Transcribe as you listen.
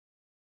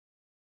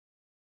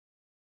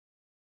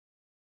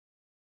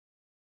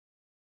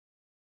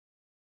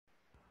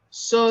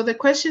So the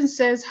question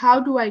says, how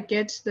do I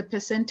get the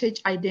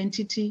percentage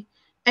identity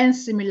and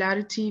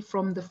similarity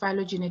from the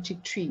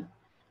phylogenetic tree?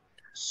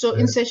 So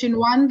in session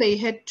 1, they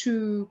had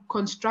to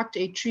construct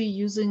a tree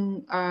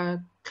using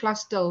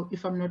cluster,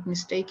 if I'm not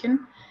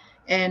mistaken,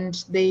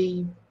 and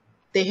they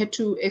had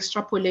to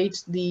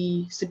extrapolate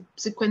the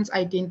sequence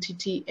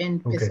identity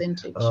and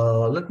percentage.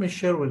 Let me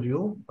share with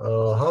you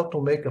how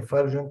to make a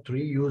phylogenetic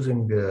tree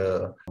using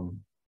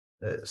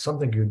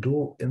something you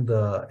do in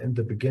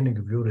the beginning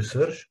of your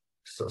research,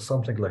 so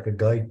something like a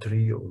guide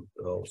tree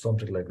or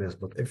something like this.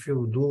 But if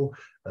you do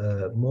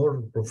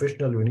more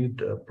professional, you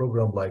need a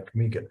program like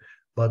Mega.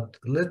 But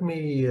let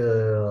me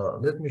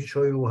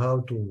show you how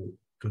to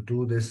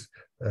do this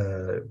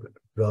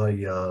by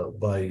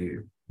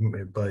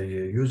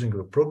using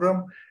a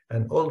program,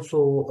 and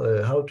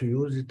also how to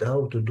use it,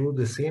 how to do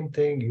the same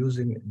thing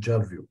using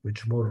JalView,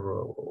 which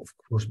more of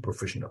course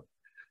professional.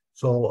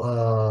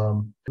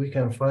 So we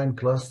can find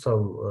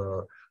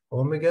cluster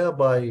omega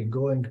by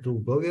going to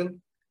Google,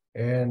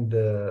 and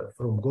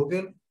from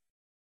Google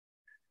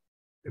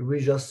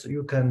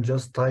you can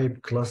just type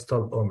cluster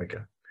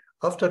omega.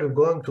 After you're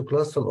going to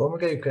cluster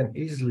omega, you can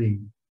easily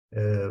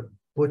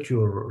put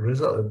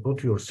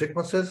your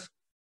sequences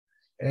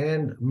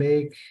and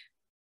make.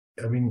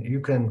 I mean, you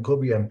can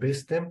copy and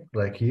paste them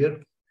like here.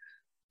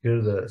 Here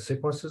are the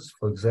sequences,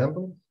 for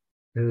example.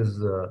 Here's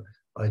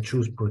I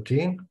choose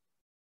protein,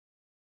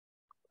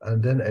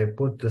 and then I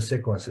put the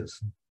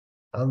sequences,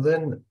 and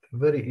then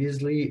very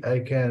easily I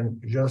can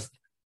just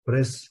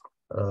press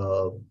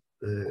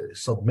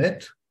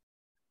submit,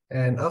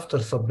 and after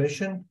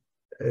submission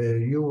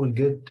you will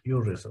get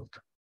your result.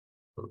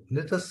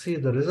 Let us see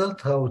the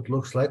result, how it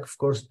looks like. Of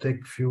course,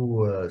 take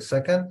few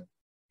seconds,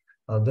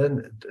 and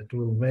then it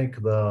will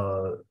make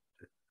the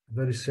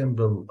very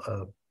simple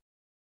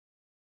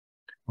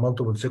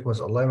multiple sequence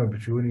alignment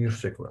between your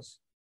sequence.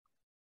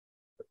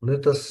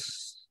 Let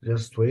us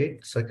just wait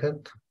a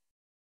second.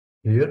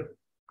 Here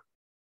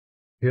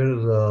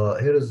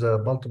is a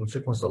multiple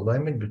sequence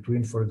alignment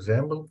between, for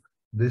example,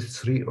 these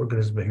three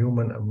organisms: a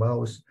human, a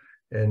mouse,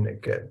 and a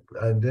cat.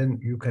 And then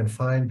you can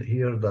find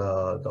here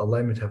the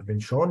alignment have been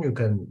shown. You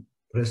can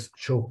press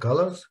show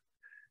colors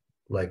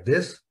like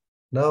this.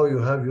 Now you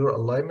have your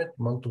alignment,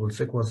 multiple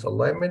sequence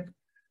alignment,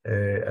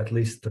 at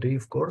least three,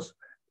 of course.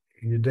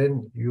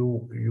 Then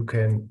you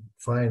can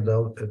find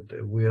out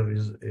where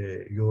is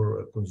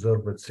your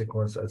conserved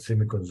sequence and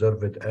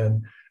semi-conserved,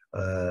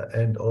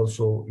 and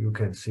also you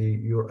can see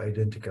your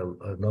identical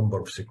number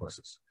of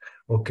sequences.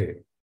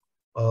 Okay.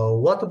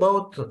 What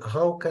about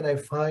how can I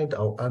find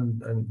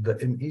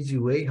an easy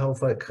way? How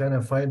can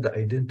I find the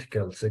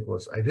identical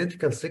sequence?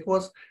 Identical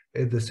sequence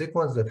is the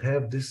sequence that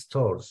have these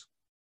stars.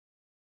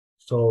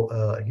 So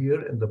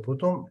here in the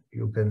bottom,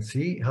 you can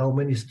see how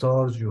many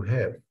stars you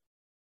have.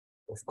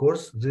 Of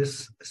course,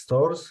 these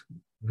stars,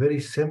 very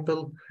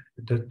simple,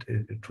 that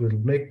it will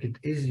make it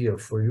easier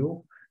for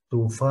you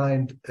to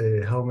find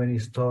how many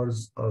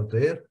stars are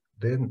there.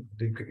 Then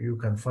you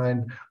can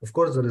find, of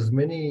course, there is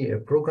many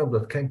programs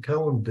that can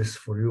count this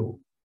for you.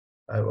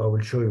 I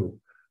will show you.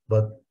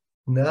 But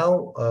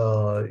now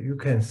you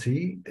can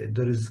see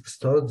there is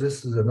stars.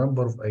 This is the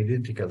number of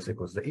identical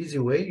sequences. The easy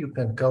way, you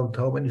can count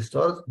how many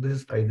stars. This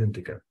is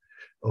identical.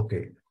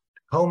 Okay.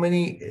 How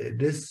many,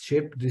 this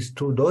shape, these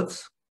two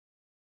dots,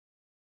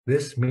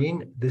 this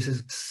means this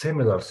is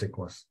similar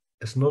sequence.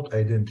 It's not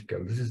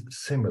identical. This is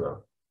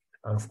similar.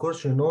 And of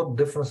course, you know the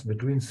difference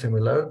between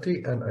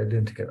similarity and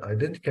identical.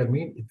 Identical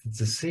means it's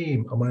the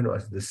same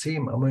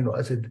amino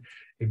acid,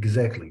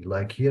 exactly.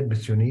 Like here,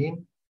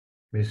 methionine,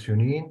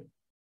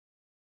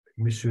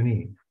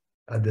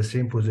 at the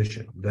same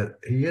position. That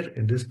here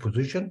in this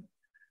position,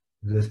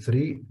 the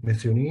three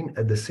methionine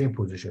at the same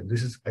position.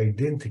 This is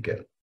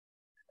identical.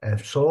 And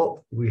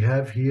so we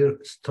have here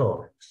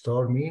star.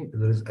 Star means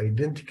there is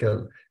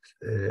identical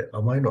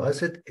amino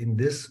acid in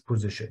this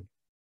position.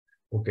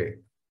 Okay.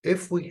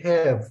 If we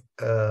have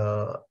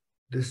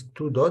these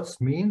two dots,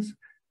 means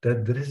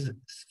that there is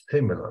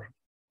similar.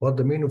 What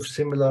the mean of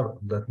similar?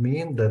 That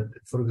means that,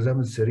 for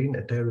example, serine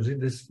and tyrosine,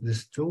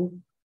 these two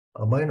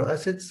amino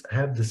acids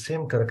have the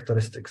same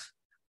characteristics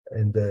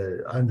and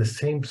the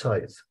same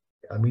size.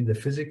 I mean, the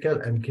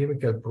physical and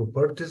chemical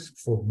properties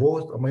for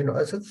both amino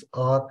acids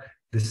are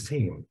the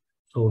same.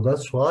 So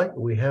that's why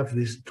we have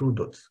these two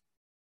dots.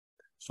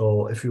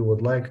 So if you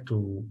would like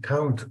to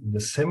count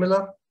the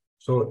similar,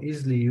 so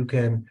easily you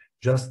can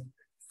just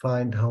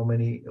find how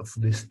many of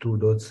these two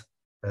dots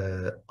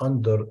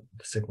under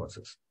the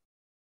sequences.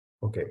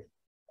 Okay.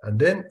 And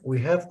then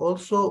we have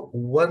also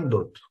one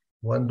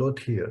dot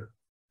here.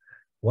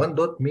 One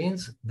dot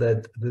means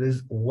that there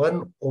is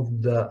one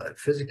of the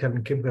physical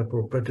and chemical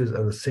properties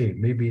are the same,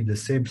 maybe the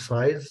same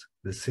size,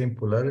 the same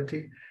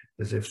polarity.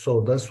 As if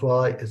so, that's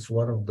why it's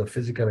one of the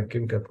physical and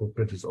chemical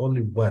properties,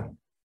 only one,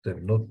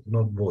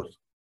 not both.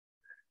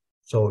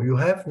 So you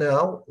have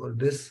now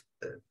this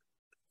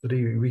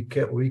three,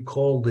 we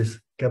call this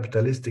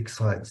capitalistic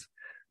signs: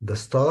 the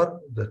star,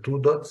 the two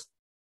dots,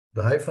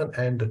 the hyphen,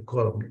 and the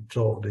column.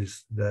 So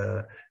this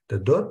the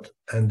dot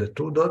and the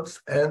two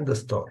dots and the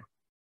star.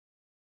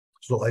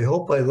 So I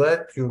hope by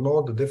that you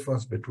know the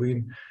difference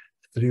between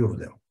three of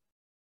them.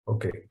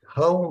 Okay,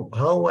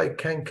 how I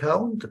can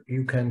count?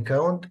 You can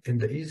count in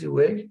the easy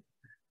way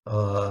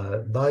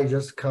by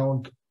just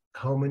count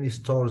how many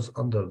stars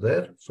under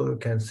there, so you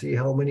can see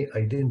how many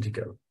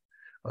identical.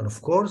 And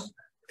of course,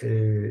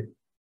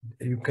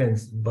 you can,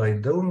 by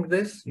doing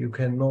this, you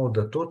can know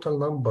the total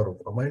number of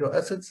amino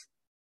acids.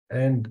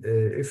 And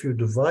if you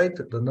divide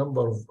the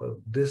number of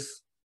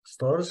these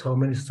stars, how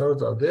many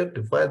stars are there,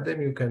 divide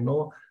them, you can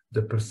know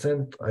the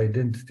percent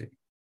identity.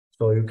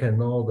 So you can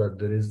know that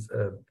there is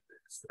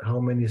how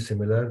many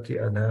similarity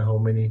and how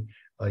many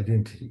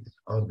identities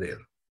are there.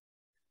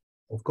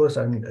 Of course,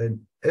 and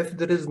if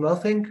there is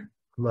nothing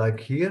like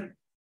here,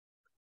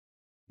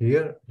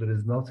 there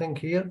is nothing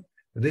here,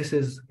 this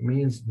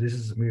means this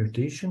is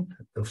mutation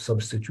of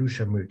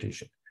substitution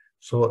mutation.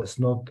 So it's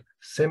not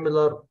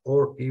similar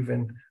or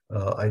even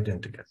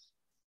identical.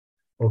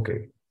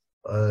 Okay,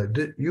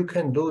 you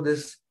can do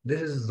this.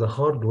 This is the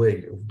hard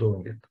way of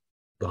doing it.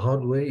 The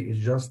hard way is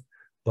just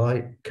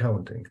by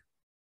counting.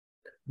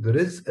 There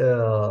is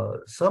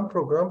some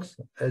programs,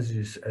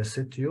 as I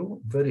said to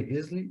you, very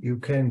easily. You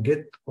can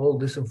get all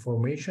this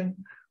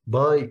information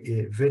by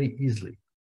very easily.